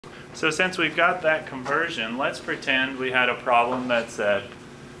So since we've got that conversion, let's pretend we had a problem that said,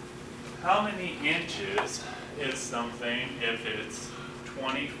 how many inches is something if it's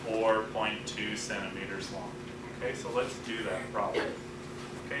 24.2 centimeters long? Okay, so let's do that problem.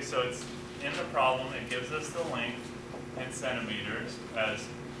 Okay, so it's in the problem, it gives us the length in centimeters as,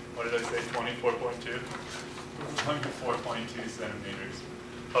 what did I say, 24.2? 24.2 centimeters.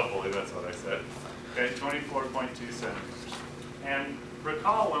 Hopefully that's what I said. Okay, 24.2 centimeters. And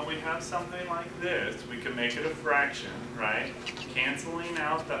recall, when we have something like this, we can make it a fraction, right? Canceling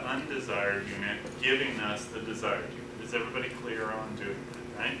out the undesired unit, giving us the desired unit. Is everybody clear on doing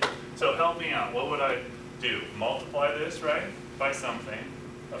that, right? So help me out. What would I do? Multiply this, right, by something,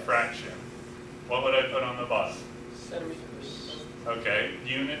 a fraction. What would I put on the bottom? Centimeters. Okay,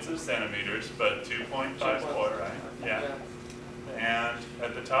 units of centimeters, but 2.54, right? Yeah. And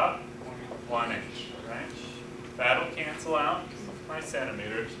at the top, 1 inch, right? That'll cancel out my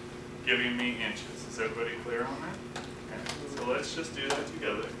centimeters, giving me inches. Is everybody clear on that? Okay. So let's just do that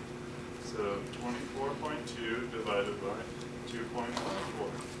together. So 24.2 divided by 2.54.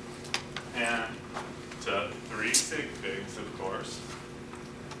 And to 3 sig figs, of course,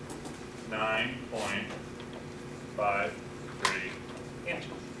 9.53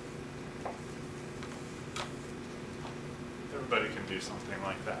 inches. Everybody can do something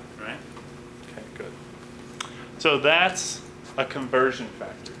like that, right? Okay, good. So that's a conversion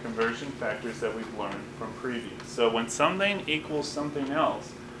factor. Conversion factors that we've learned from previous. So when something equals something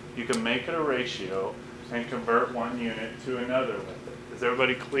else, you can make it a ratio and convert one unit to another with it. Is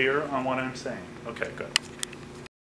everybody clear on what I'm saying? Okay, good.